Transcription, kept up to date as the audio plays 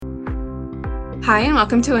Hi, and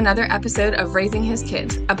welcome to another episode of Raising His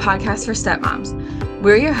Kids, a podcast for stepmoms.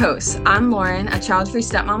 We're your hosts. I'm Lauren, a child-free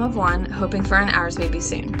stepmom of one, hoping for an ours baby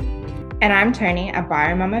soon. And I'm Tony, a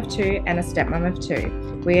bio mum of two and a stepmom of two.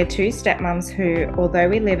 We are two stepmoms who, although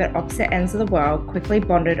we live at opposite ends of the world, quickly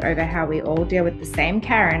bonded over how we all deal with the same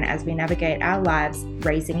Karen as we navigate our lives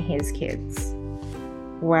raising his kids.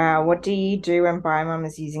 Wow, what do you do when bio mum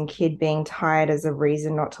is using kid being tired as a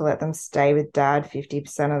reason not to let them stay with dad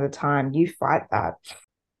 50% of the time? You fight that.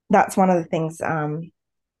 That's one of the things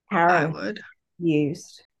Karen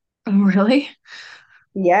used. Oh, really?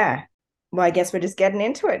 Yeah. Well, I guess we're just getting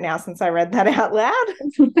into it now since I read that out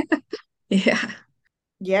loud. Yeah.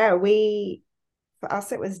 Yeah, for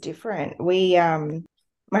us it was different.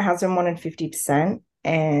 My husband wanted 50%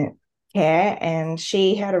 and care, and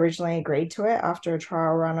she had originally agreed to it after a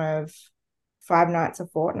trial run of 5 nights a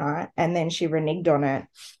fortnight, and then she reneged on it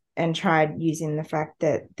and tried using the fact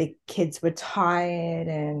that the kids were tired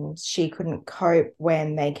and she couldn't cope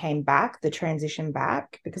when they came back, the transition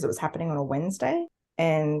back, because it was happening on a Wednesday.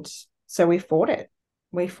 And so we fought it,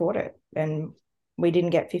 and we didn't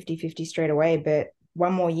get 50-50 straight away, but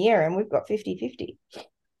one more year and we've got 50-50.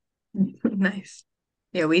 Nice.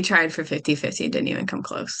 Yeah, we tried for 50-50, didn't even come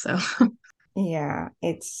close. So yeah,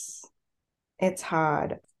 it's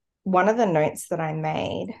hard. One of the notes that I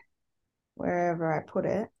made, wherever I put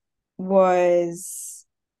it, was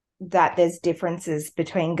that there's differences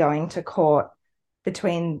between going to court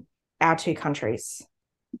between our two countries.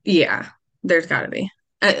 Yeah, there's got to be.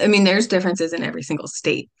 I mean, there's differences in every single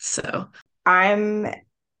state. So I'm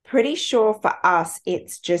pretty sure for us,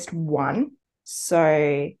 it's just one.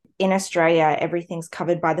 So in Australia, everything's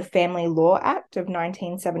covered by the Family Law Act of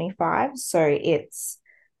 1975. So it's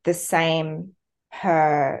the same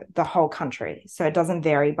per the whole country. So it doesn't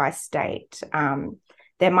vary by state.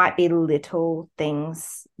 There might be little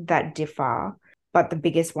things that differ, but the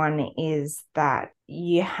biggest one is that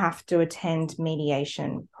you have to attend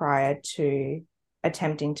mediation prior to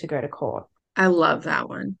attempting to go to court. I love that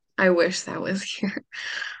one. I wish that was here.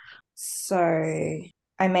 So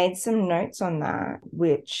I made some notes on that,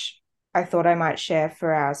 which I thought I might share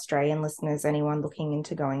for our Australian listeners, anyone looking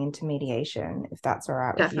into going into mediation, if that's all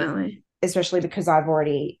right with you. Definitely. Especially because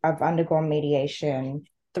I've undergone mediation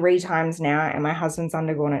 3 times now, and my husband's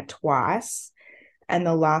undergone it twice. And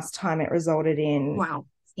the last time it resulted in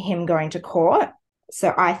him going to court.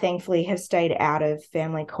 So I thankfully have stayed out of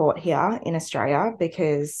family court here in Australia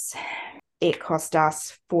because it cost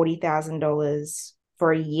us $40,000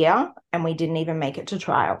 for a year and we didn't even make it to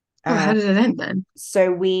trial. Oh, how did it end then?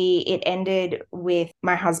 So it ended with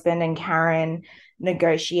my husband and Karen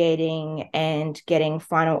negotiating and getting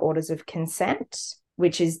final orders of consent,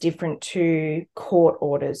 which is different to court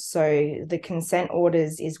orders. So the consent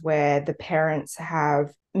orders is where the parents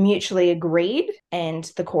have mutually agreed and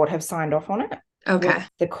the court have signed off on it. Okay.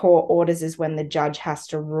 The court orders is when the judge has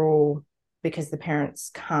to rule because the parents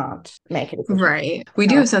can't make it. Right. We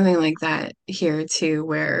do have something like that here too,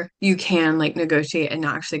 where you can negotiate and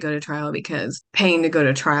not actually go to trial because paying to go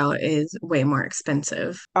to trial is way more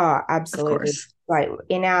expensive. Oh, absolutely. Of course. Like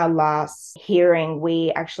in our last hearing,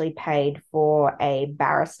 we actually paid for a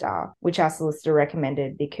barrister, which our solicitor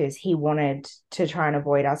recommended because he wanted to try and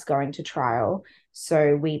avoid us going to trial.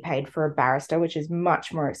 So we paid for a barrister, which is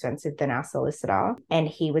much more expensive than our solicitor. And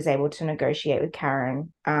he was able to negotiate with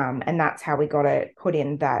Karen. And that's how we got it put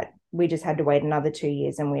in that we just had to wait another 2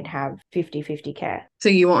 years and we'd have 50-50 care. So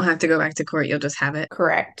you won't have to go back to court. You'll just have it.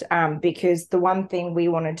 Correct. Because the one thing we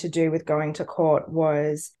wanted to do with going to court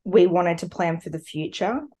was we wanted to plan for the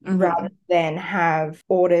future rather than have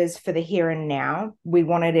orders for the here and now. We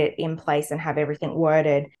wanted it in place and have everything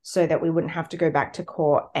worded so that we wouldn't have to go back to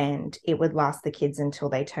court and it would last the kids until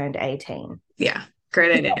they turned 18. Yeah.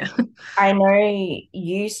 Great idea. I know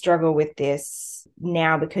you struggle with this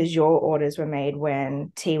now because your orders were made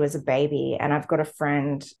when T was a baby. And I've got a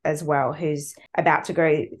friend as well who's about to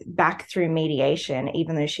go back through mediation,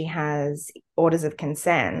 even though she has orders of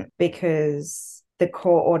consent, because the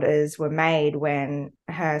court orders were made when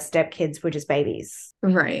her stepkids were just babies.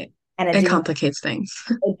 Right. And it complicates things.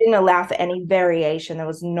 It didn't allow for any variation. There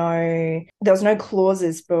was no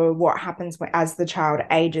clauses for what happens as the child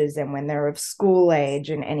ages and when they're of school age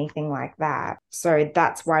and anything like that. So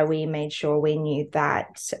that's why we made sure we knew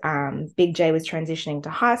that Big J was transitioning to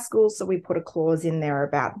high school. So we put a clause in there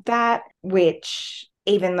about that, which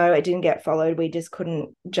even though it didn't get followed, we just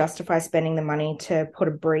couldn't justify spending the money to put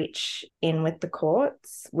a breach in with the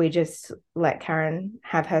courts. We just let Karen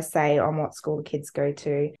have her say on what school the kids go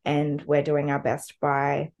to, and we're doing our best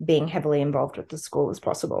by being heavily involved with the school as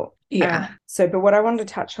possible. Yeah. But what I wanted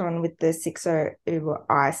to touch on with the 60 Uber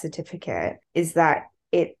I certificate is that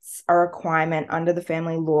it's a requirement under the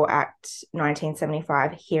Family Law Act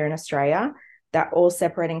 1975 here in Australia that all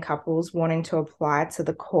separating couples wanting to apply to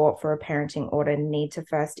the court for a parenting order need to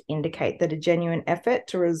first indicate that a genuine effort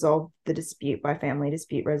to resolve the dispute by family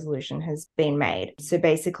dispute resolution has been made. So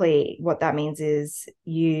basically what that means is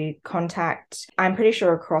you contact, I'm pretty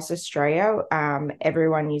sure across Australia,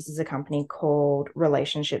 everyone uses a company called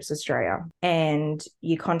Relationships Australia, and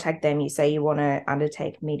you contact them, you say you want to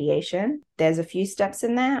undertake mediation. There's a few steps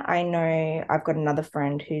in there. I know I've got another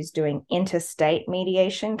friend who's doing interstate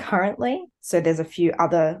mediation currently. So there's a few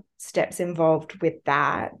other steps involved with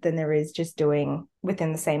that than there is just doing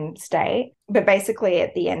within the same state. But basically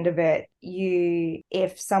at the end of it,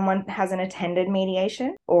 if someone hasn't attended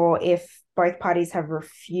mediation, or if both parties have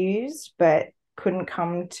refused but couldn't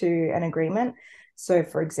come to an agreement. So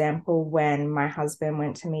for example, when my husband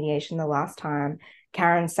went to mediation the last time,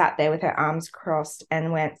 Karen sat there with her arms crossed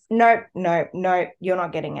and went, nope, nope, nope, you're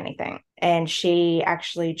not getting anything. And she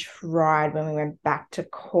actually tried, when we went back to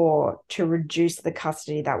court, to reduce the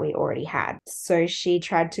custody that we already had. So she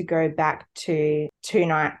tried to go back to 2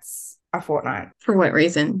 nights a fortnight. For what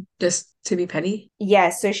reason? Just to be petty?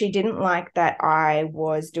 Yeah, so she didn't like that I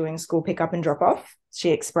was doing school pickup and drop off.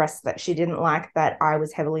 She expressed that she didn't like that I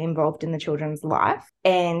was heavily involved in the children's life.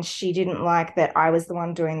 And she didn't like that I was the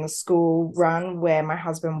one doing the school run where my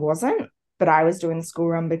husband wasn't, but I was doing the school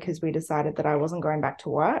run because we decided that I wasn't going back to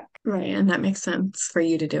work. Right. And that makes sense for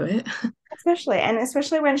you to do it.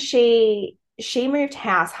 Especially when she moved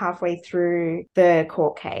house halfway through the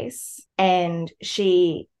court case, and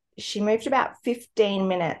she moved about 15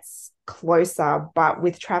 minutes closer, but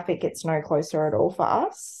with traffic it's no closer at all for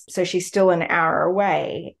us, so she's still an hour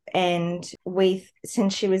away. And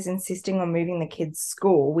since she was insisting on moving the kids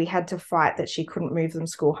school, we had to fight that she couldn't move them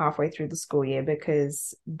school halfway through the school year,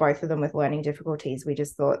 because both of them with learning difficulties, we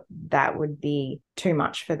just thought that would be too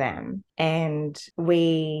much for them. And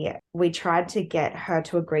we tried to get her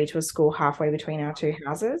to agree to a school halfway between our two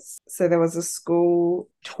houses. So there was a school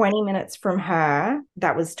 20 minutes from her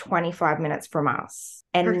that was 25 minutes from us,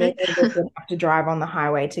 and neither Perfect. of us would have to drive on the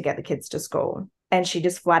highway to get the kids to school. And she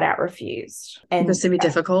just flat out refused. Just And to be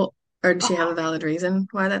difficult? Or did she have a valid reason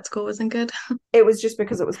why that school wasn't good? it was just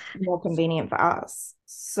because it was more convenient for us.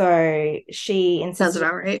 So she Sounds insisted,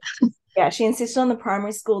 about right. yeah, she insisted on the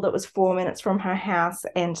primary school that was 4 minutes from her house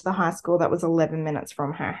and the high school that was 11 minutes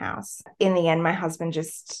from her house. In the end, my husband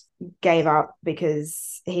just gave up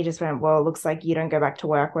because he just went, well, it looks like you don't go back to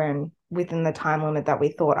work when within the time limit that we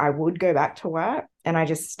thought I would go back to work. And I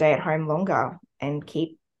just stay at home longer and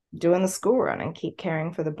keep doing the school run and keep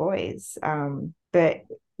caring for the boys. But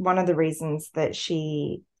one of the reasons that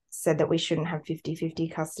she said that we shouldn't have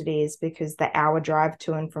 50-50 custody is because the hour drive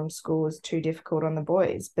to and from school is too difficult on the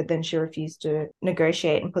boys. But then she refused to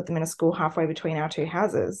negotiate and put them in a school halfway between our two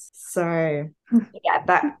houses. So yeah,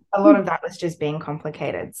 that a lot of that was just being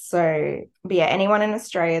complicated. So, but yeah, anyone in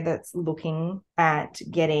Australia that's looking at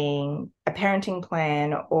getting a parenting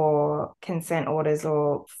plan or consent orders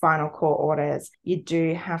or final court orders, you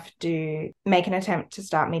do have to make an attempt to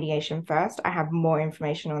start mediation first. I have more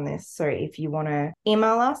information on this. So if you want to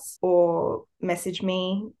email us or message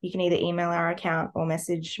me, you can either email our account or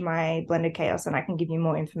message my Blended Chaos and I can give you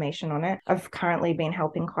more information on it. I've currently been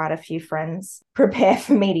helping quite a few friends prepare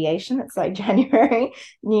for mediation. It's like January,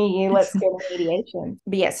 New Year, let's go to mediation.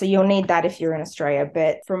 But yeah, so you'll need that if you're in Australia.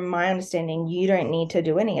 But from my understanding, you don't need to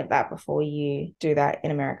do any of that before you do that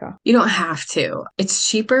in America. You don't have to. It's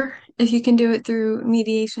cheaper if you can do it through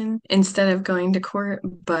mediation instead of going to court,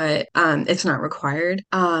 but it's not required.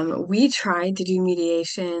 We tried to do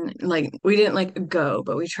mediation, like we didn't like go,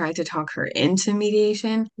 but we tried to talk her into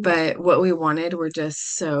mediation. But what we wanted were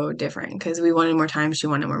just so different because we wanted more time, she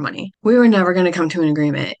wanted more money. We were never going to come to an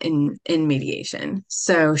agreement in mediation.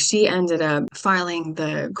 So she ended up filing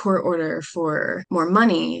the court order for more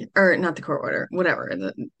money, or not the court order,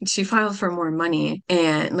 whatever. She filed for more money,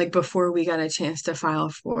 and like before we got a chance to file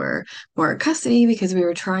for more custody because we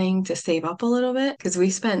were trying to save up a little bit because we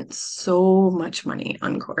spent so much money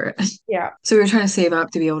on court. Yeah. So we were trying to save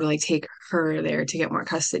up to be able to like take her there to get more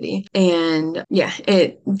custody. And yeah,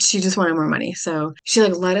 she just wanted more money. So she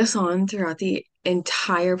like led us on throughout the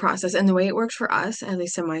entire process. And the way it worked for us, at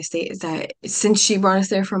least in my state, is that since she brought us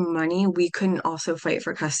there for money, we couldn't also fight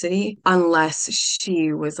for custody unless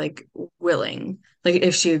she was like willing like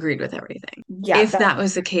if she agreed with everything. Yeah, If that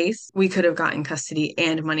was the case, we could have gotten custody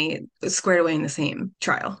and money squared away in the same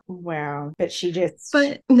trial. wow. But she just,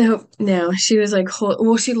 But no, no, she was like,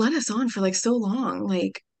 well, she let us on for like so long.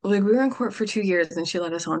 Like we were in court for 2 years and she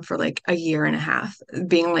let us on for like a year and a half,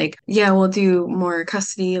 being like, yeah, we'll do more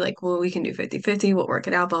custody. Like, well, we can do 50-50. We'll work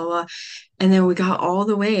it out, blah, blah. And then we got all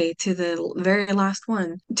the way to the very last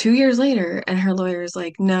one 2 years later, and her lawyer's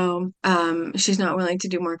like, no, she's not willing to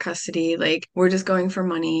do more custody. Like, we're just going for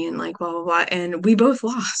money and like blah blah blah. And we both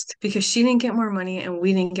lost because she didn't get more money and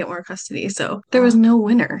we didn't get more custody. So there was oh, no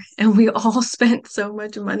winner, and we all spent so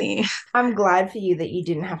much money. I'm glad for you that you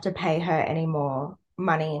didn't have to pay her any more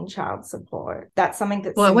money in child support. That's something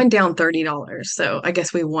that's Well, it similar. went down $30, so I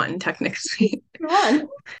guess we won technically.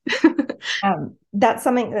 That's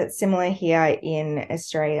something that's similar here in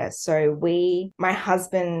Australia. So my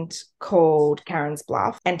husband called Karen's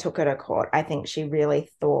bluff and took her to court. I think she really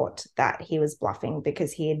thought that he was bluffing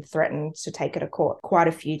because he had threatened to take her to court quite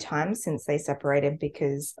a few times since they separated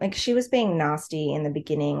because like she was being nasty in the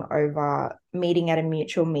beginning over meeting at a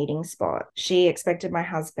mutual meeting spot. She expected my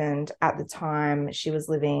husband at the time, she was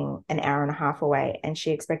living an hour and a half away, and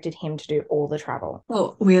she expected him to do all the travel.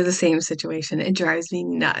 Well, we have the same situation. It drives me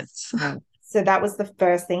nuts. So that was the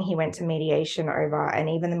first thing he went to mediation over. And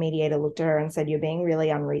even the mediator looked at her and said, you're being really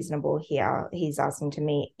unreasonable here. He's asking to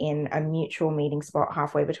meet in a mutual meeting spot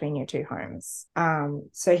halfway between your two homes.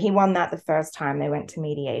 So he won that the first time they went to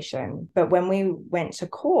mediation. But when we went to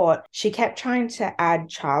court, she kept trying to add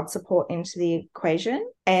child support into the equation.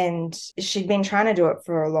 And she'd been trying to do it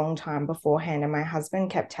for a long time beforehand. And my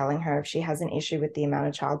husband kept telling her if she has an issue with the amount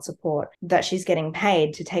of child support that she's getting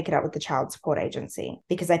paid to take it up with the child support agency.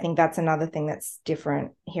 Because I think that's another thing that's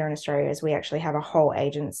different here in Australia is we actually have a whole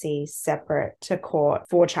agency separate to court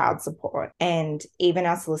for child support. And even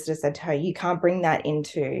our solicitor said to her, you can't bring that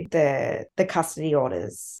into the custody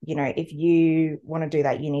orders. You know, if you want to do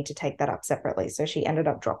that, you need to take that up separately. So she ended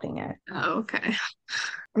up dropping it. Oh, okay.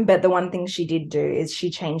 But the one thing she did do is she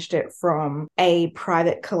changed it from a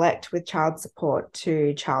private collect with child support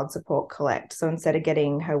to child support collect. So instead of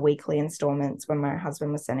getting her weekly installments when my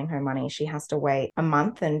husband was sending her money, she has to wait a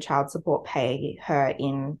month and child support pay her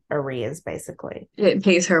in arrears, basically. It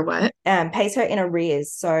pays her what? Pays her in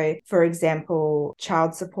arrears. So, for example,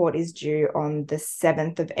 child support is due on the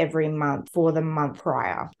 7th of every month for the month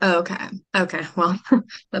prior. Oh, okay. Okay. Well,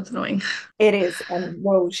 that's annoying. It is. And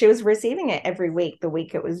well, she was receiving it every week, the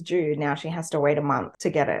week it was due. Now she has to wait a month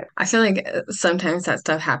to get it. I feel like sometimes that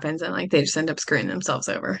stuff happens and like they just end up screwing themselves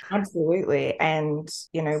over. Absolutely. And,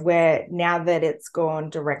 you know, we're now that it's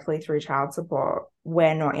gone directly through child support,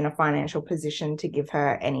 we're not in a financial position to give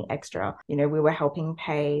her any extra. You know, we were helping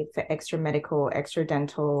pay for extra medical, extra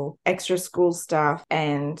dental, extra school stuff.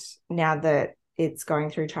 And now that it's going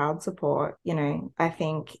through child support, you know, I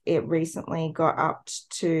think it recently got up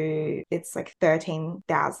to it's like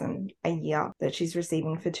 13,000 a year that she's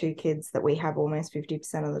receiving for two kids that we have almost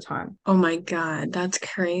 50% of the time. Oh my God, that's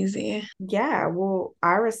crazy. Yeah, well,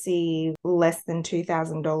 I receive less than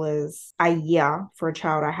 $2,000 a year for a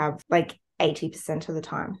child I have like 80% of the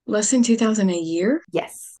time. Less than 2000 a year?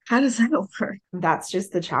 Yes. How does that work? That's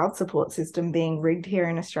just the child support system being rigged here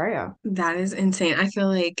in Australia. That is insane. I feel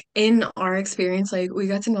like in our experience, like we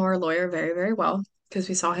got to know our lawyer very, very well because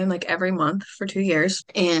we saw him like every month for 2 years.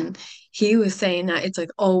 And he was saying that it's like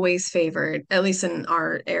always favored, at least in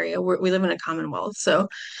our area. We live in a commonwealth. So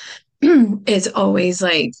it's always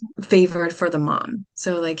like favored for the mom.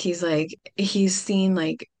 So like he's seen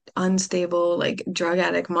like unstable like drug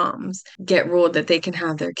addict moms get ruled that they can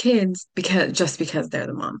have their kids because they're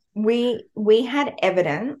the mom. We had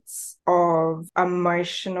evidence of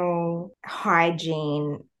emotional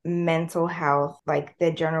hygiene, mental health, like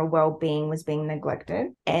their general well-being was being neglected,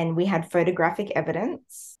 and we had photographic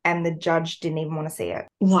evidence, and the judge didn't even want to see it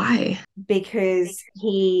Why? because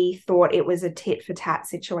he thought it was a tit for tat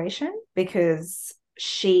situation because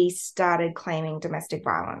she started claiming domestic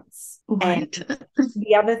violence. And What?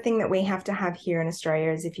 the other thing that we have to have here in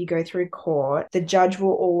Australia is if you go through court, the judge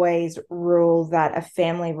will always rule that a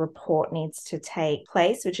family report needs to take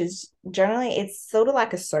place, which is generally it's sort of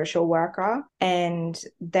like a social worker, and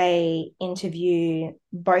they interview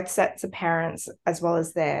both sets of parents as well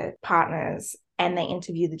as their partners, and they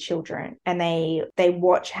interview the children, and they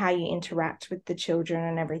watch how you interact with the children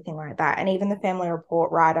and everything like that. And even the family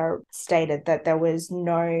report writer stated that there was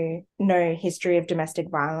no history of domestic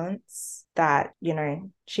violence, that, you know,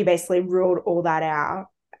 she basically ruled all that out.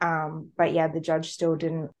 But yeah, the judge still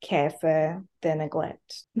didn't care for the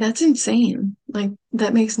neglect. That's insane. Like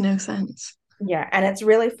that makes no sense. Yeah, and it's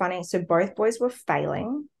really funny. So both boys were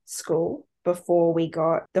failing school before we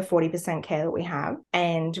got the 40% care that we have.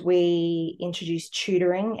 And we introduced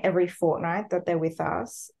tutoring every fortnight that they're with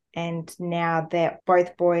us. And now that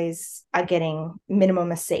both boys are getting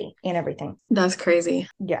minimum a C in everything. That's crazy.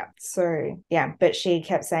 Yeah. So, yeah. But she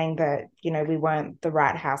kept saying that, we weren't the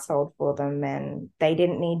right household for them and they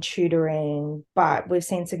didn't need tutoring. But we've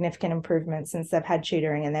seen significant improvements since they've had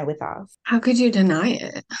tutoring and they're with us. How could you deny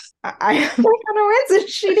it? I don't know answer.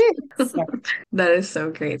 She did. So, That is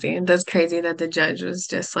so crazy. That's crazy that the judge was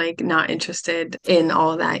just like not interested in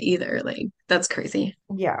all that either. Like, that's crazy.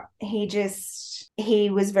 yeah.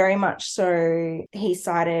 He was very much so, he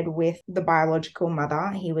sided with the biological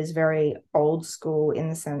mother. He was very old school in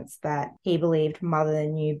the sense that he believed mother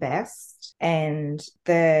knew best. And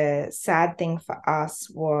the sad thing for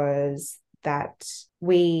us was that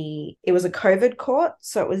it was a COVID court,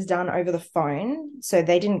 so it was done over the phone. So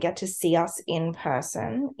they didn't get to see us in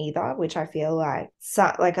person either, which I feel like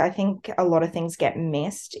I think a lot of things get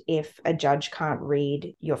missed if a judge can't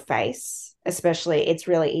read your face. Especially, it's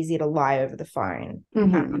really easy to lie over the phone.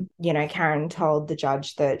 Hmm. Karen told the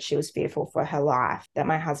judge that she was fearful for her life, that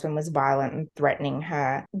my husband was violent and threatening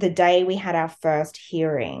her. The day we had our first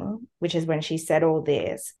hearing, which is when she said all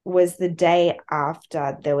this, was the day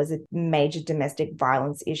after there was a major domestic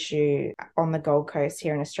violence issue on the Gold Coast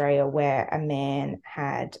here in Australia where a man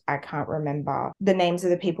had, I can't remember the names of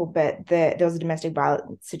the people, but there was a domestic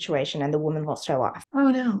violence situation and the woman lost her life. Oh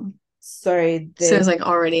no. So So the it's like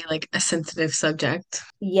already like a sensitive subject.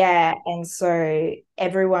 Yeah, and so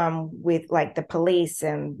everyone with like the police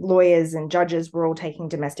and lawyers and judges were all taking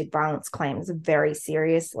domestic violence claims very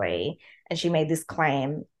seriously. And she made this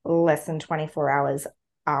claim less than 24 hours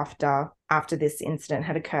after this incident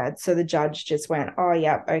had occurred. So the judge just went, "Oh,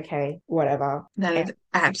 yeah, okay, whatever." That is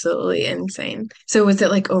absolutely insane. So was it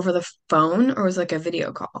like over the phone or was it like a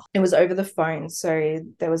video call? It was over the phone, so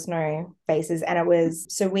there was no faces. And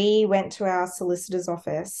so we went to our solicitor's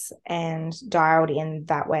office and dialed in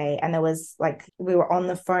that way. And we were on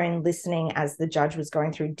the phone listening as the judge was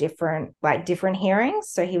going through different hearings.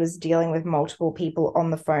 So he was dealing with multiple people on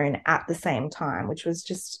the phone at the same time, which was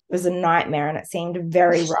it was a nightmare and it seemed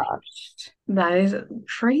very rushed. That is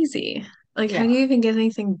crazy. Like, how Yeah. do you even get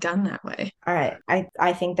anything done that way?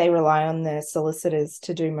 I think they rely on the solicitors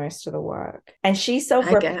to do most of the work. And she I get.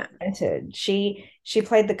 self-represented. She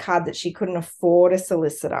played the card that she couldn't afford a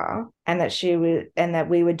solicitor and that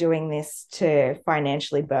we were doing this to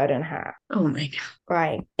financially burden her. Oh my God.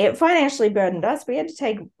 Like it financially burdened us. We had to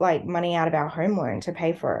take like money out of our home loan to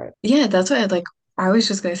pay for it. Yeah, that's what I was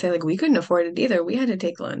just gonna say, like, we couldn't afford it either. We had to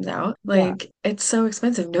take loans out. Yeah. Like, it's so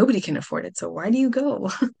expensive. Nobody can afford it. So why do you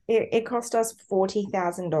go? It cost us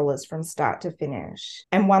 $40,000 from start to finish.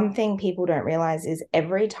 And one thing people don't realize is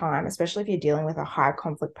every time, especially if you're dealing with a high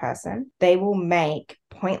conflict person, they will make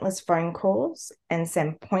pointless phone calls and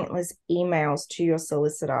send pointless emails to your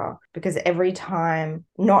solicitor because every time,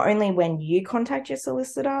 not only when you contact your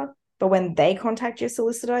solicitor, but when they contact your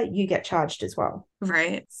solicitor, you get charged as well.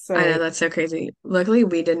 Right. I So know that's so crazy. Luckily,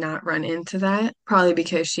 we did not run into that, probably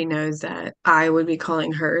because she knows that I would be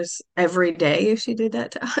calling hers every day if she did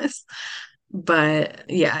that to us. But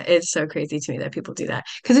yeah, it's so crazy to me that people do that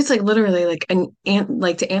because it's like literally like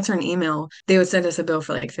like to answer an email, they would send us a bill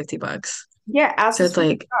for like $50. yeah, ours So was it's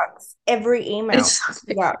like $50. Every email, it's so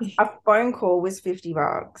 $50. crazy. A phone call was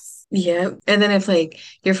 $50. Yeah. And then if like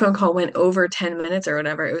your phone call went over 10 minutes or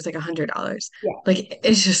whatever, it was like $100. Yeah. Like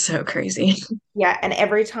it's just so crazy. Yeah, and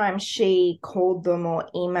every time she called them or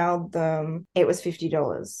emailed them, it was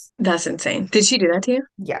 $50. That's insane. Did she do that to you?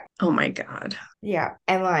 Yeah. Oh my God. Yeah.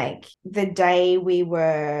 And like the day we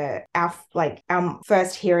were our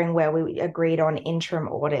first hearing where we agreed on interim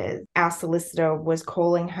orders, our solicitor was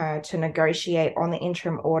calling her to negotiate on the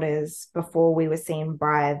interim orders before we were seen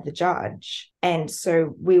by the judge. And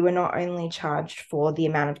so we were not only charged for the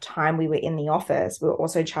amount of time we were in the office, we were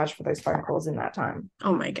also charged for those phone calls in that time.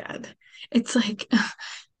 Oh my God. It's like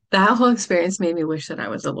that whole experience made me wish that I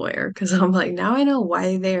was a lawyer because I'm like, now I know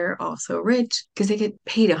why they're all so rich because they get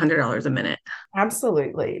paid $100 a minute.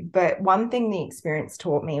 Absolutely. But one thing the experience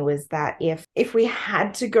taught me was that if we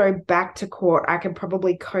had to go back to court, I could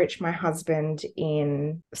probably coach my husband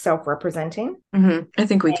in self-representing. I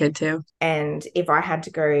think we could too. And if I had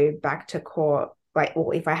to go back to court,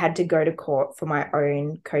 or if I had to go to court for my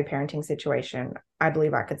own co-parenting situation, I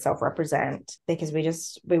believe I could self-represent because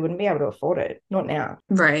we wouldn't be able to afford it. Not now.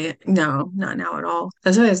 Right. No, not now at all.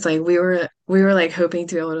 That's why it's like we were like hoping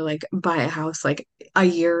to be able to like buy a house like a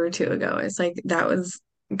year or two ago. It's like that was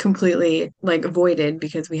completely like avoided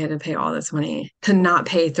because we had to pay all this money to not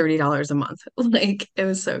pay $30 a month. Like it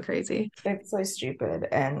was so crazy. It's so stupid.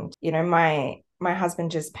 And, my my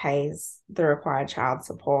husband just pays the required child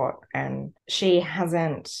support, and she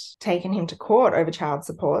hasn't taken him to court over child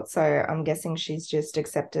support. So I'm guessing she's just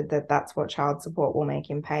accepted that that's what child support will make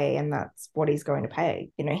him pay, and that's what he's going to pay.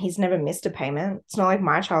 You know, he's never missed a payment. It's not like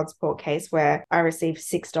my child support case where I received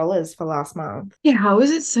 $6 for last month. Yeah, how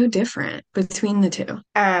is it so different between the two?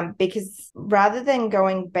 Because rather than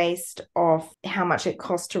going based off how much it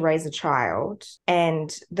costs to raise a child,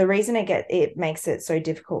 and the reason it makes it so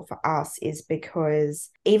difficult for us is because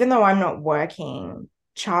even though I'm not working,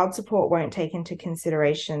 child support won't take into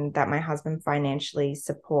consideration that my husband financially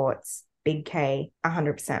supports Big K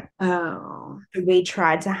 100%. Oh, We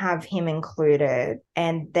tried to have him included,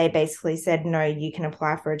 and they basically said, no, you can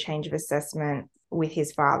apply for a change of assessment with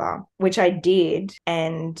his father, which I did.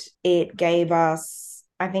 And it gave us,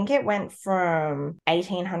 I think it went from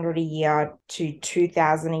 1,800 a year to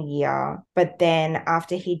 2,000 a year. But then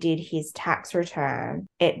after he did his tax return,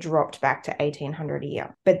 it dropped back to 1,800 a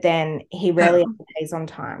year. But then he rarely oh, pays on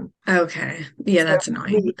time. okay. Yeah, So that's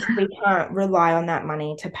annoying. we can't rely on that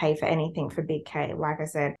money to pay for anything for Big K. Like I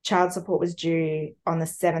said, child support was due on the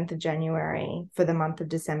 7th of January for the month of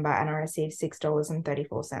December, and I received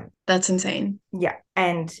 $6.34. That's insane. Yeah.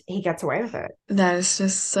 And he gets away with it. That is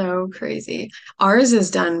just so crazy. Ours is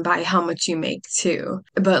done by how much you make too.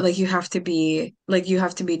 But like you have to be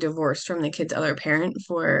divorced from the kid's other parent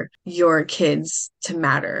for your kids to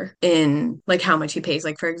matter in like how much he pays.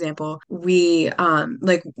 Like for example, we're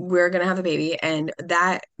gonna have a baby and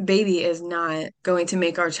that baby is not going to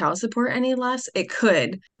make our child support any less. It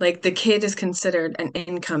could. Like the kid is considered an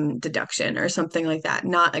income deduction or something like that,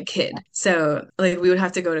 not a kid. So like we would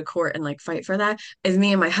have to go to court and like fight for that. If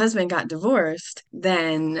me and my husband got divorced,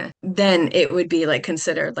 then it would be like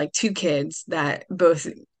considered like two kids that both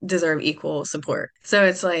deserve equal support. So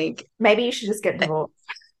it's like Maybe you should just get divorced.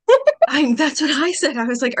 that's what I said. I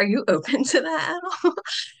was like, are you open to that at all?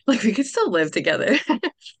 Like we could still live together.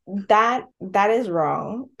 That is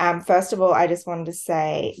wrong. First of all, I just wanted to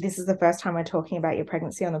say this is the first time we're talking about your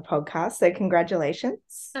pregnancy on the podcast, so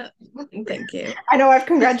congratulations. Oh, thank you. I know I've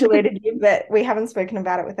congratulated you, but we haven't spoken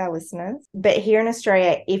about it with our listeners. But here in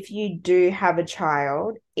Australia, if you do have a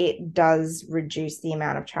child, it does reduce the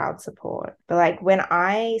amount of child support. But like when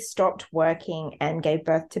I stopped working and gave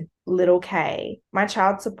birth to little K, my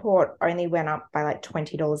child support only went up by like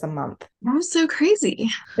 $20 a month. That was so crazy.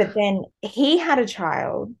 But then he had a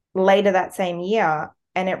child later that same year,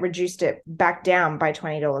 and it reduced it back down by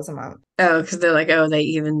 $20 a month. Oh, because they're like, oh, they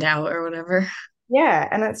evened out or whatever. Yeah,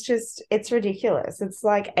 and it's ridiculous. It's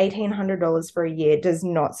like $1,800 for a year does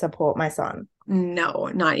not support my son.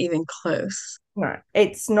 No, not even close. No,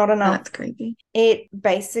 it's not enough. That's crazy. It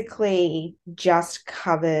basically just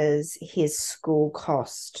covers his school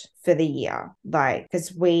cost for the year. Like,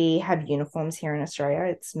 because we have uniforms here in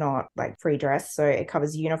Australia, it's not like free dress. So it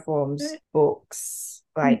covers uniforms, books,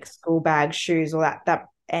 like school bags, shoes, all that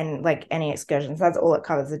and like any excursions. That's all it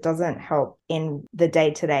covers. It doesn't help in the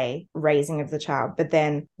day-to-day raising of the child. But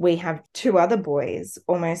then we have two other boys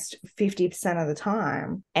almost 50% of the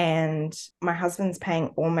time, and my husband's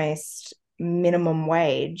paying almost minimum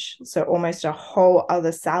wage, so almost a whole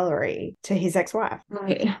other salary to his ex-wife.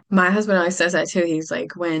 Right. My husband always says that too. He's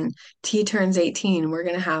like, when T turns 18, we're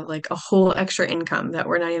gonna have like a whole extra income that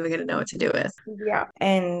we're not even gonna know what to do with. Yeah.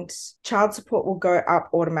 And child support will go up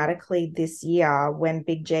automatically this year when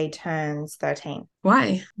Big J turns 13.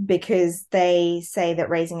 Why? Because they say that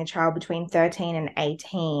raising a child between 13 and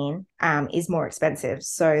 18 is more expensive.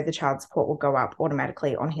 So the child support will go up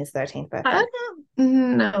automatically on his 13th birthday. I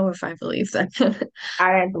don't know if I believe that.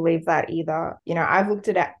 I don't believe that either. You know, I've looked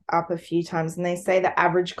it up a few times, and they say the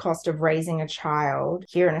average cost of raising a child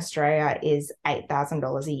here in Australia is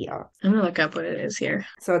 $8,000 a year. I'm gonna look up what it is here.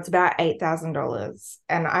 So it's about $8,000.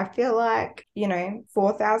 And I feel like, you know,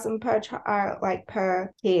 4,000 per child, like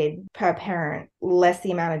per kid, per parent, less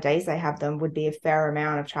the amount of days they have them would be a fair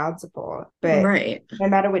amount of child support. But Right. no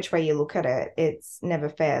matter which way you look at it, it's never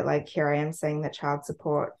fair. Like here I am saying that child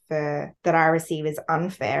support that I receive is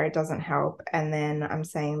unfair. It doesn't help. And then I'm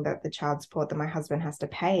saying that the child support that my husband has to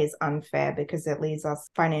pay is unfair because it leaves us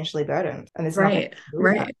financially burdened. And there's nothing Right. to do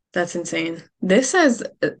with that. Right. That's insane. This says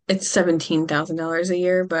it's $17,000 a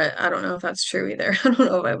year, but I don't know if that's true either. I don't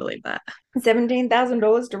know if I believe that.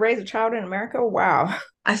 $17,000 to raise a child in America? Wow.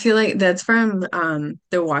 I feel like that's from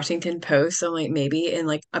the Washington Post, so like maybe in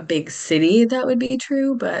like a big city that would be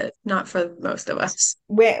true, but not for most of us.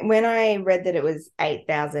 When I read that it was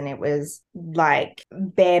 8,000, it was like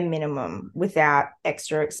bare minimum without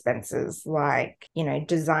extra expenses, like, you know,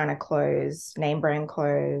 designer clothes, name brand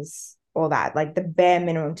clothes, all that. Like the bare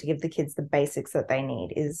minimum to give the kids the basics that they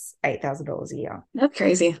need is $8,000 a year. That's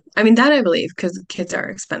crazy. I mean, that I believe because kids are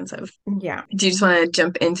expensive. Yeah. Do you just want to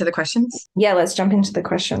jump into the questions? Yeah, let's jump into the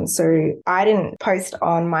questions. So I didn't post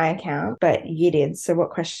on my account, but you did. So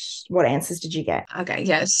what answers did you get? Okay,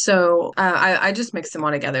 yeah. So I just mixed them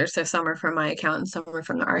all together. So some are from my account and some are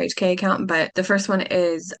from the RHK account. But the first one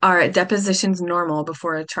is, are depositions normal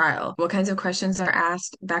before a trial? What kinds of questions are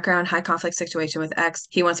asked? Background, high conflict situation with X.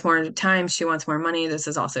 He wants more time. She wants more money. This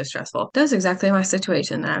is also stressful. That's exactly my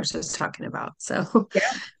situation that I was just talking about. So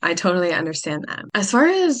I totally understand that. As far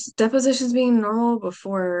as depositions being normal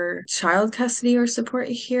before child custody or support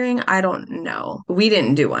hearing, I don't know. We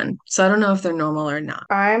didn't do one. So I don't know if they're normal or not.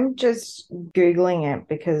 I'm just Googling it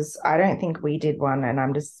because I don't think we did one. And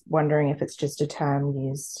I'm just wondering if it's just a term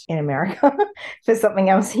used in America for something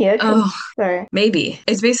else here. Oh, So, maybe.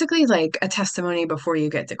 It's basically like a testimony before you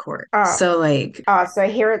get to court. uh, So like, so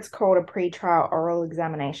here it's called a pre-trial oral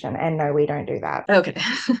examination. And no, we don't do that. okay.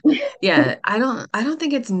 Yeah, I don't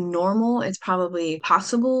think it's normal. It's probably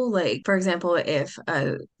possible. Like, for example, if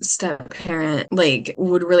a step parent like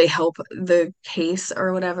would really help the case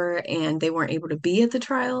or whatever and they weren't able to be at the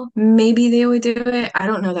trial, maybe they would do it. I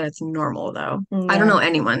don't know that it's normal though. I don't No. know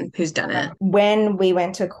anyone who's done it. When we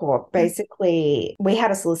went to court, basically, we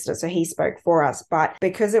had a solicitor, so he spoke for us. But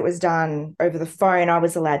because it was done over the phone, I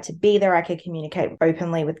was allowed to be there. I could communicate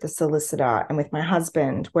openly with the solicitor and with my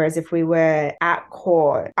husband. Whereas if we were at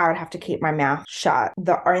court, I would have to keep my mouth shut.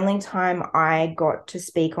 The only time I got to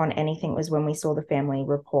speak on anything was when we saw the family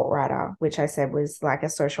report writer, which I said was like a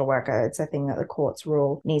social worker. It's a thing that the courts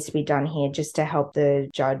rule needs to be done here just to help the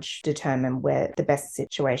judge determine where the best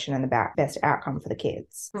situation and the best outcome for the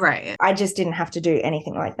kids. Right. I just didn't have to do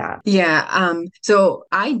anything like that. Yeah, so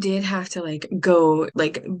I did have to like go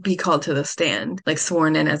like be called to the stand, like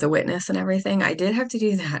sworn in as a witness and everything. I did have to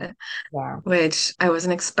do that, Wow. which I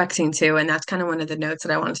wasn't expecting to. And that's kind of one of the notes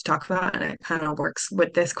that I wanted to talk about. And it kind of works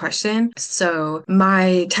with this question. So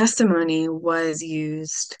my testimony was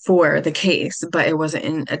used for the case, but it wasn't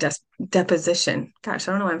in a deposition. Gosh,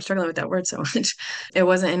 I don't know why I'm struggling with that word so much. It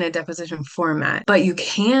wasn't in a deposition format, but you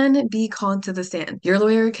can be called to the stand. Your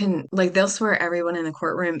lawyer can, like, they'll swear everyone in the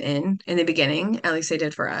courtroom in the beginning, at least they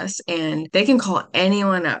did for us, and they can call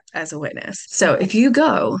anyone up as a witness. So if you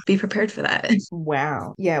go, be prepared for that.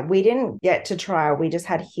 Wow. Yeah, we didn't get to trial. We just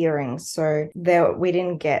had hearings. So we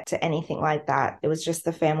didn't get to anything like that. It was just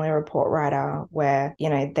the family report writer where,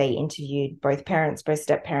 they interviewed both parents, both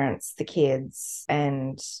step parents, the kids.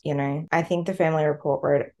 And, I think the family report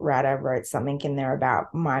writer wrote something in there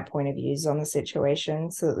about my point of views on the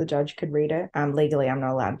situation so that the judge could read it. Legally, I'm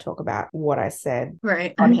not allowed to talk about what I said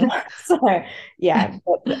Right. on here. So, yeah,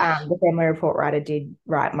 but the family report writer did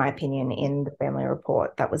write my opinion in the family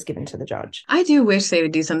report that was given to the judge. I do wish they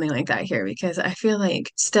would do something like that here because I feel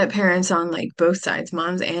like step parents on like both sides,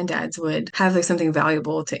 moms and dads, would have like something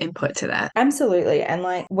valuable to input to that. Absolutely. And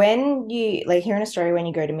like when you like here in Australia, when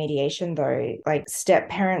you go to mediation though, like step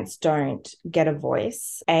parents don't get a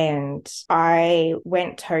voice. And I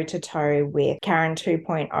went toe to toe with Karen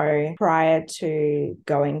 2.0 prior to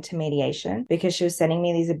going to mediation because she was sending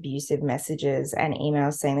me these abusive messages and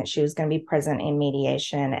emails saying that she was going to be present in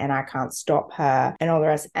mediation and I can't stop her and all the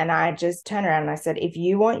rest. And I just turned around and I said, if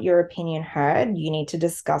you want your opinion heard, you need to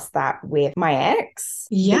discuss that with my ex.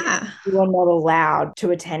 Yeah. You are not allowed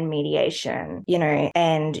to attend mediation,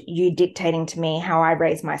 and you dictating to me how I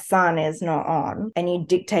raise my son is not on, and you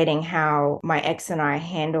dictating how my ex and I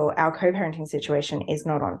handle our co-parenting situation is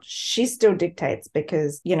not on. She still dictates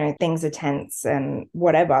because, things are tense and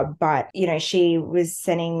whatever, but, she was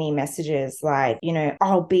sending me messages like,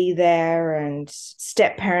 I'll be there and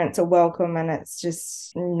step parents are welcome. And it's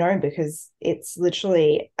just no, because it's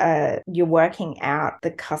literally you're working out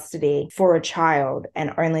the custody for a child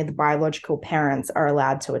and only the biological parents are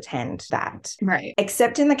allowed to attend that. Right.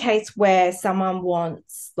 Except in the case where someone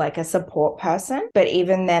wants like a support person, but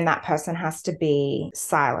even then that person has to be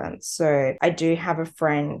silent. So I do have a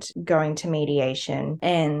friend going to mediation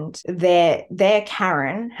and their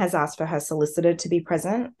Karen has asked for her solicitor to be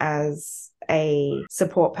present as a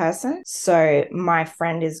support person. So my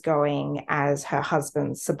friend is going as her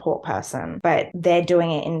husband's support person, but they're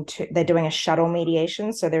doing a shuttle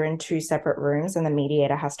mediation. So they're in two separate rooms and the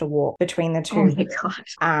mediator has to walk between the Oh two. my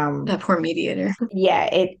gosh. Um, That poor mediator. yeah,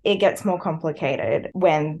 it gets more complicated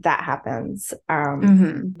when that happens.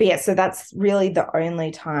 Hmm. But yeah, so that's really the only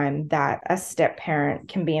time that a step parent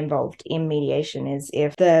can be involved in mediation is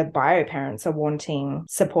if the bio parents are wanting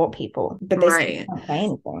support people, but they still Right. can't say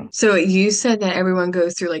anything. So you said that everyone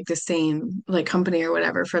goes through like the same like company or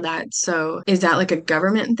whatever for that. So is that like a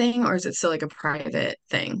government thing or is it still like a private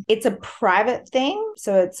thing? It's a private thing.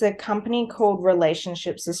 So it's a company called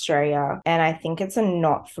Relationships Australia. And I think it's a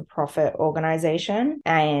not for profit organization.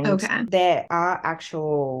 And Okay. there are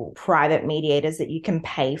actual private mediators that you can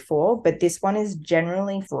pay for, but this one is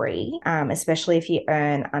generally free, especially if you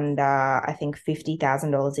earn under, I think,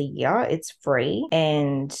 $50,000 a year, it's free.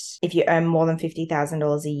 And if you earn more than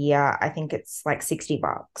 $50,000 a year, I think it's like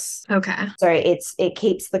 $60. Okay. So it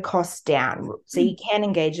keeps the cost down. So you can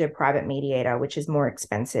engage a private mediator, which is more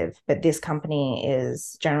expensive, but this company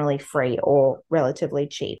is generally free or relatively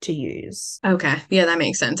cheap to use. Okay. Yeah, that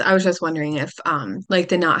makes sense. I was just wondering if like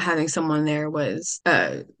the not having someone there was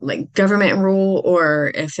like government rule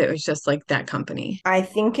or if it was just like that company. I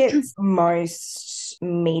think it's most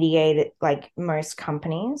mediated, like most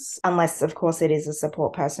companies, unless of course it is a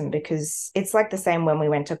support person, because it's like the same when we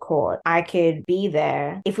went to court. I could be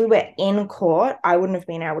there. If we were in court, I wouldn't have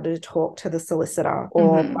been able to talk to the solicitor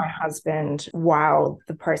or Hmm. my husband while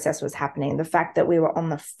the process was happening. The fact that we were on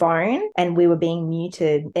the phone and we were being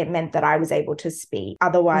muted, it meant that I was able to speak.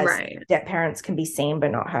 Otherwise, Right. step parents can be seen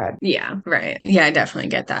but not heard. Yeah, right. Yeah, I definitely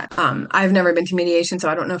get that. I've never been to mediation, so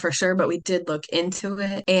I don't know for sure, but we did look into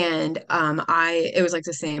it and it was like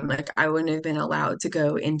the same, like I wouldn't have been allowed to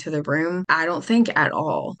go into the room. I don't think at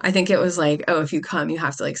all. I think it was like, oh, if you come, you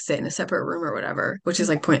have to like sit in a separate room or whatever, which is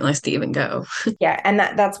like pointless to even go. Yeah, and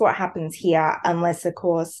that's what happens here, unless, of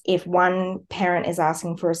course, if one parent is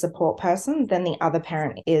asking for a support person, then the other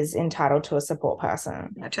parent is entitled to a support person.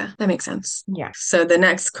 Gotcha. That makes sense. Yeah. So the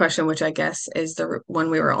next question, which I guess is the one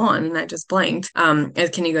we were on, and I just blanked, is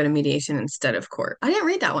can you go to mediation instead of court? I didn't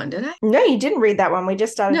read that one, did I? No, you didn't read that one. We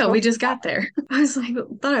just started No, we talking. just got there. I was like,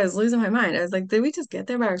 thought I was losing my mind. I was like, did we just get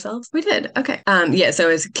there by ourselves? We did. Okay. Yeah. So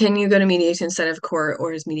is can you go to mediation instead of court,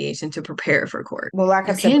 or is mediation to prepare for court? Well, like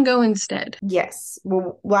You I've said, can go instead. yes.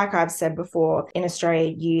 Well, like I've said before, in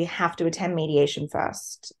Australia, you have to attend mediation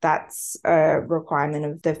first. That's a requirement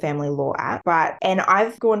of the Family Law Act. And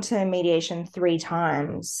I've gone to mediation 3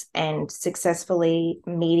 times and successfully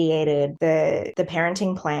mediated the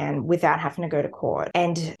parenting plan without having to go to court.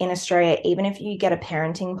 And in Australia, even if you get a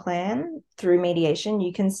parenting plan through mediation,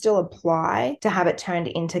 you can still apply to have it turned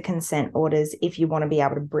into consent orders if you want to be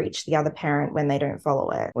able to breach the other parent when they don't follow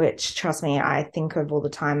it, which, trust me, I think of all the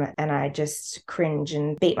time and I just cringe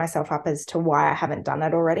and beat myself up as to why I haven't done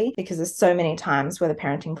it already, because there's so many times where the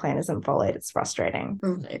parenting plan isn't followed. It's frustrating.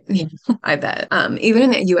 Right. Yeah, I bet. Even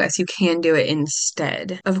in the US, you can do it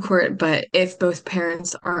instead of court, but if both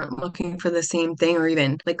parents aren't looking for the same thing or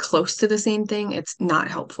even like close to the same thing, it's not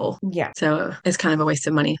helpful. Yeah. So it's kind of a waste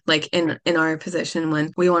of money. Like in our position,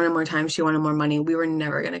 when we wanted more time, she wanted more money, we were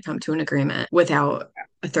never going to come to an agreement without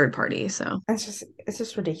a third party. So It's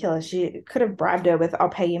just ridiculous. You could have bribed her with, I'll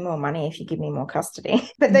pay you more money if you give me more custody.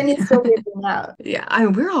 But then you're still losing out. yeah,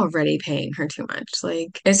 we're already paying her too much.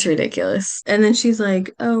 Like it's ridiculous. And then she's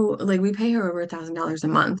like, "Oh, like we pay her over $1,000 a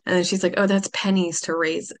month." And then she's like, "Oh, that's pennies to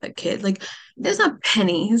raise a kid." Like, there's not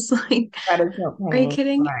pennies. Like, That is not are you penny.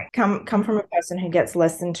 kidding? Right. Come from a person who gets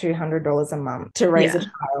less than $200 a month to raise a Yeah,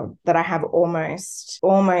 child that I have almost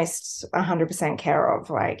 100% care of.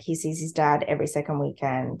 Like he sees his dad every second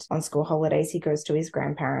weekend. On school holidays, he goes to his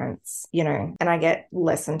grandparents, and I get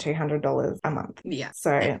less than $200 a month. yeah,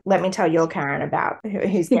 So let me tell your Karen about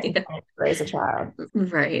who's getting yeah. paid to raise a child.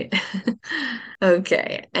 Right.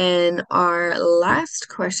 Okay. And our last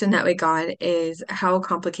question that we got is how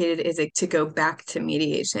complicated is it to go back to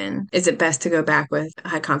mediation? Is it best to go back with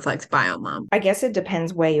high conflict bio mom? I guess it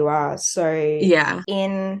depends where you are. So Yeah.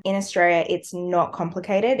 in Australia, it's not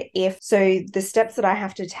complicated. If so, the steps that I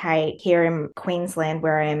have to take here in Queensland,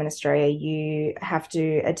 where I am in Australia, you have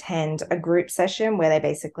to attend a group session where they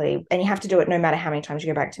basically, and you have to do it no matter how many times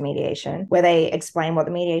you go back to mediation, where they explain what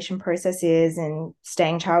the mediation process is and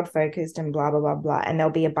staying child focused and blah blah blah blah. And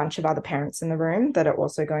there'll be a bunch of other parents in the room that are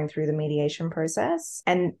also going through the mediation process.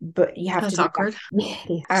 But you have to That's do that.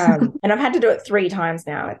 awkward. And I've had to do it 3 times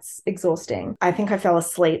now. It's exhausting. I think I fell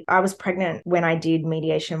asleep. I was pregnant when I did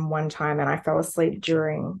mediation one time and I fell asleep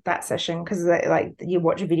during that session because like you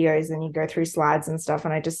watch videos and you go through slides and stuff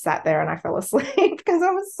and I just sat there and I fell asleep because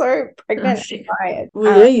I was so Oh, pregnant and shit. tired.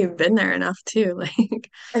 Well, yeah, you've been there enough too. Like,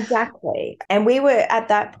 Exactly. And we were at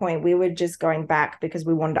that point, we were just going back because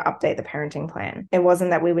we wanted to update the parenting plan. It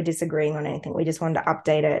wasn't that we were disagreeing on anything. We just wanted to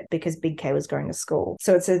update it because Big K was going to school.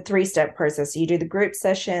 So it's a 3-step process. So you do the group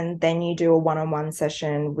session, then you do a one-on-one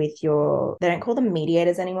session with they don't call them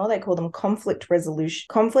mediators anymore. They call them conflict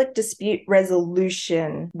dispute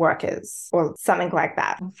resolution workers or something like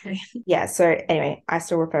that. okay. Yeah. So anyway, I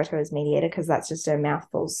still refer to her as mediator because that's just a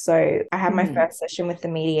mouthful. So I have my Mhm. first session with the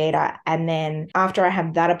mediator, and then after I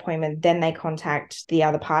have that appointment, then they contact the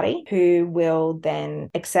other party who will then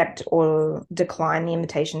accept or decline the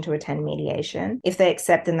invitation to attend mediation. If they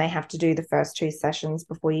accept, then they have to do the first two sessions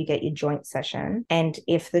before you get your joint session. And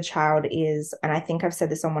if the child is, and I think I've said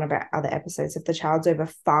this on one of our other episodes, if the child's over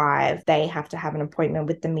 5, they have to have an appointment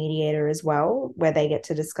with the mediator as well, where they get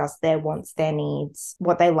to discuss their wants, their needs,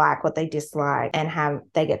 what they like, what they dislike, and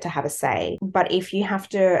they get to have a say. But if you have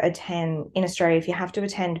to attend in Australia, if you have to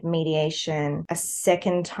attend mediation a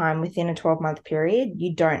second time within a 12-month period,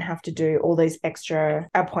 you don't have to do all those extra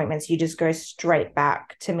appointments. You just go straight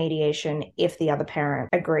back to mediation if the other parent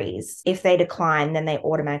agrees. If they decline, then they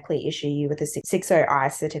automatically issue you with a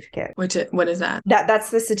 60I certificate. What is that? That's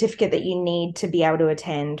the certificate that you need to be able to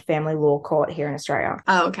attend family law court here in Australia.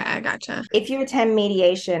 Oh, okay, I gotcha. If you attend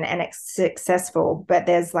mediation and it's successful, but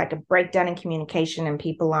there's like a breakdown in communication and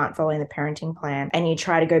people aren't following the parenting plan, and you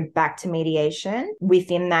try to go back to mediation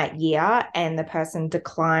within that year and the person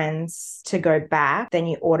declines to go back, then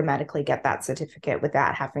you automatically get that certificate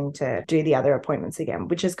without having to do the other appointments again,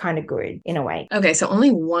 which is kind of good in a way. Okay, so only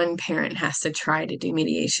one parent has to try to do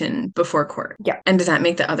mediation before court. Yeah. And does that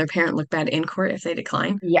make the other parent look bad in court if they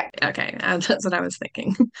decline? Yeah. Okay, that's what I was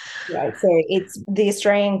thinking. Yeah, so it's the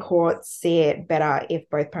Australian courts see it better if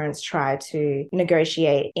both parents try to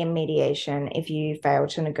negotiate in mediation. If you fail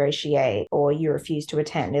to negotiate or you refuse to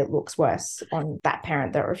attend, it looks worse on that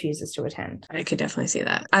parent that refuses to attend. I could definitely see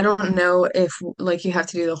that. I don't know if like you have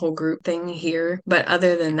to do the whole group thing here, but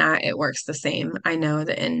other than that, it works the same. I know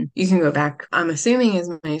that you can go back, I'm assuming as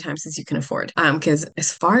many times as you can afford. Because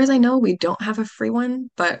as far as I know, we don't have a free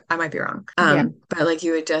one, but I might be wrong. Yeah. But like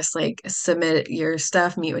you would just like submit your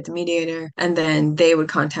stuff, meet with the mediator, and then they would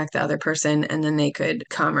contact the other person and then they could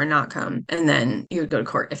come or not come. And then you would go to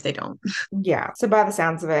court if they don't. Yeah. So by the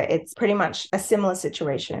sounds of it, it's pretty much a similar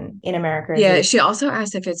situation in America as it Yeah, is. she also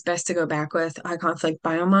asked if it's best to go back with high conflict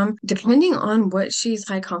bio mom. Depending on what she's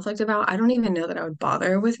high conflict about, I don't even know that I would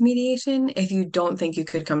bother with mediation if you don't think you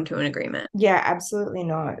could come to an agreement. Yeah, absolutely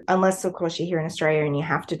not. Unless, of course, you're here in Australia and you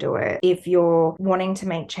have to do it. If you're wanting to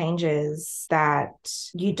make changes that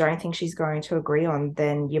you don't think she's going to agree on,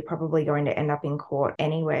 then you're probably going to end up in court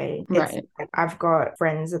anyway. It's Right. I've got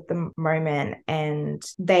friends at the moment and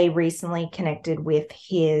they recently connected with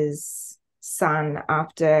his son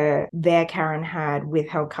after their Karen had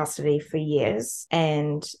withheld custody for years,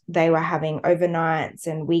 and they were having overnights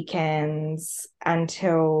and weekends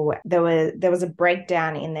until there was a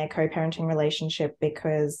breakdown in their co-parenting relationship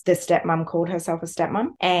because the stepmom called herself a stepmom,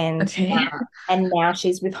 Okay. and now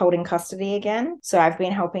she's withholding custody again. So I've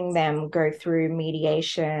been helping them go through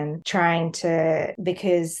mediation,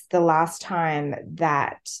 because the last time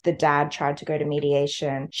that the dad tried to go to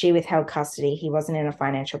mediation, she withheld custody. He wasn't in a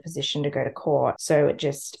financial position to go to court. So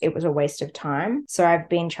it was a waste of time. So I've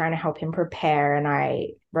been trying to help him prepare, and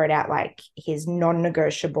I wrote out like his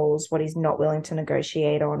non-negotiables, what he's not willing to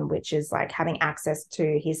negotiate on, which is like having access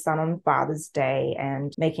to his son on Father's Day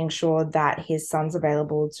and making sure that his son's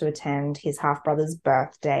available to attend his half-brother's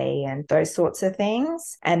birthday and those sorts of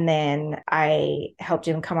things. And then I helped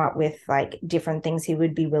him come up with like different things he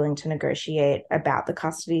would be willing to negotiate about the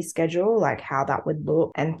custody schedule, like how that would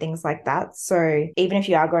look and things like that. So even if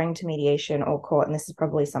you are going to mediation or court, and this is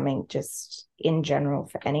probably something just in general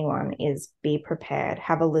for anyone, is be prepared.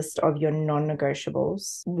 Have a list of your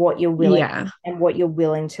non-negotiables, what you're willing Yeah. and what you're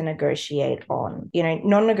willing to negotiate on.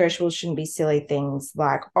 Non-negotiables shouldn't be silly things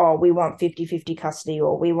like, oh, we want 50-50 custody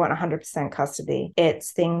or we want 100% custody.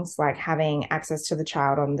 It's things like having access to the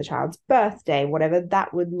child on the child's birthday, whatever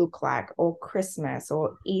that would look like, or Christmas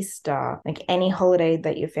or Easter, like any holiday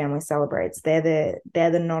that your family celebrates. They're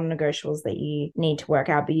the non-negotiables that you need to work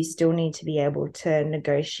out, but you still need to be able to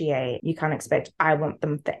negotiate. You can't expect, I want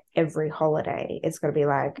them for every holiday. It's got to be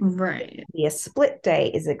like, Right. be a split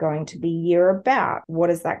day. Is it going to be year about? What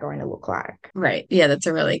is that going to look like? Right. Yeah, that's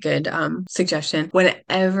a really good suggestion.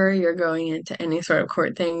 Whenever you're going into any sort of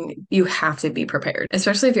court thing, you have to be prepared,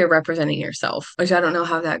 especially if you're representing yourself, which I don't know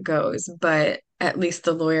how that goes, but at least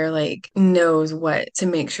the lawyer like knows what to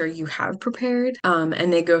make sure you have prepared.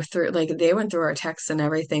 And they go through like they went through our texts and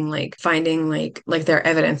everything, like finding like their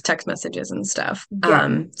evidence text messages and stuff.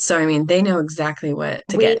 Yeah. So I mean they know exactly what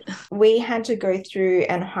to We get. we had to go through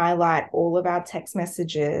and highlight all of our text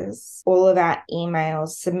messages, all of our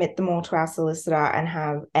emails, submit them all to our solicitor,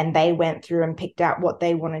 and they went through and picked out what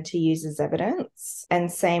they wanted to use as evidence.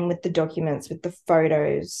 And same with the documents, with the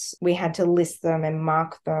photos. We had to list them and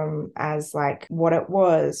mark them as like what it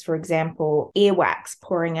was. For example, earwax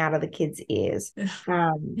pouring out of the kids' ears.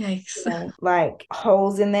 Yikes. Like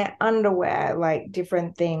holes in their underwear, like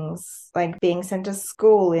different things, like being sent to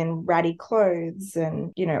school in ratty clothes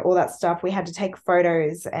and, all that stuff. We had to take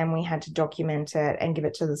photos and we had to document it and give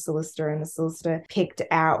it to the solicitor, and the solicitor picked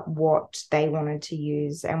out what they wanted to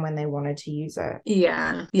use and when they wanted to use it.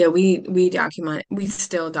 Yeah. Yeah, we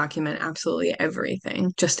still document absolutely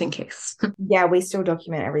everything just in case. Yeah, we still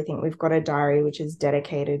document everything. We've got a diary which is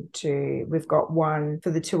we've got one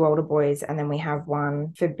for the two older boys, and then we have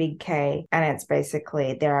one for Big K. And it's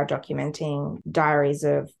basically, they are documenting diaries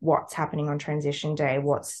of what's happening on transition day,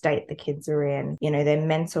 what state the kids are in, their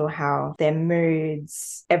mental health, their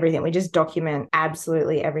moods, everything. We just document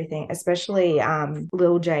absolutely everything, especially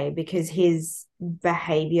Lil J, because his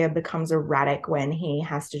behavior becomes erratic when he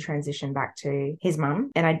has to transition back to his mum.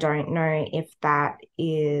 And I don't know if that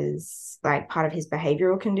is like part of his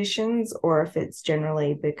behavioral conditions or if it's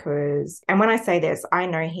generally because, and when I say this, I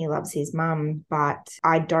know he loves his mum, but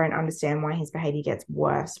I don't understand why his behavior gets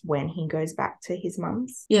worse when he goes back to his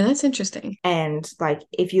mum's. Yeah, that's interesting. And like,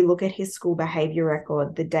 if you look at his school behavior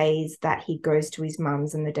record, the days that he goes to his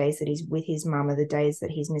mum's and the days that he's with his mum are the days that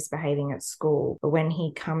he's misbehaving at school. But when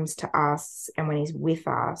he comes to us and when he's with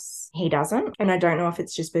us, he doesn't. And I don't know if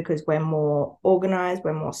it's just because we're more organized,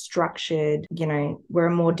 we're more structured, we're a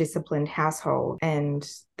more disciplined household, and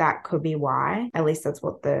that could be why. At least that's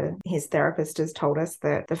what his therapist has told us,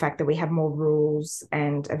 that the fact that we have more rules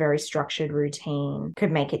and a very structured routine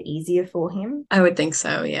could make it easier for him. I would think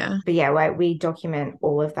so, yeah. But yeah, like we document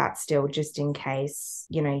all of that still just in case,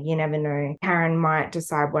 you never know. Karen might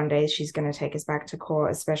decide one day she's going to take us back to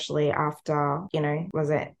court, especially after,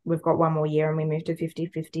 we've got one more year and we move to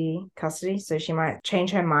 50-50 custody. So she might change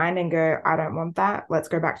her mind and go, I don't want that. Let's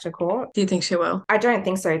go back to court. Do you think she will? I don't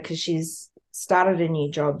think so, because she's started a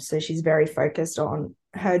new job. So she's very focused on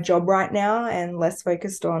her job right now and less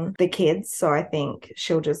focused on the kids. So I think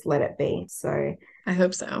she'll just let it be. So I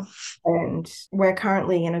hope so. And we're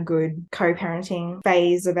currently in a good co-parenting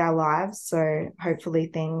phase of our lives. So hopefully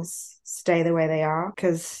things stay the way they are,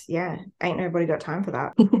 because, yeah, ain't nobody got time for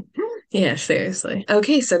that. Yeah, seriously.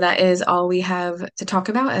 Okay, so that is all we have to talk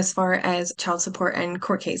about as far as child support and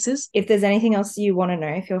court cases. If there's anything else you want to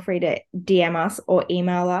know, feel free to DM us or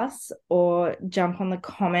email us or jump on the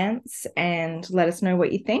comments and let us know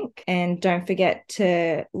what you think. And don't forget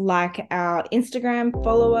to like our Instagram,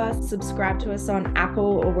 follow us, subscribe to us on Apple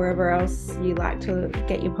or wherever else you like to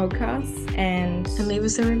get your podcasts. And leave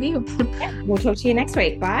us a review. Yeah, we'll talk to you next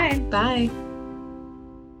week. Bye. Bye.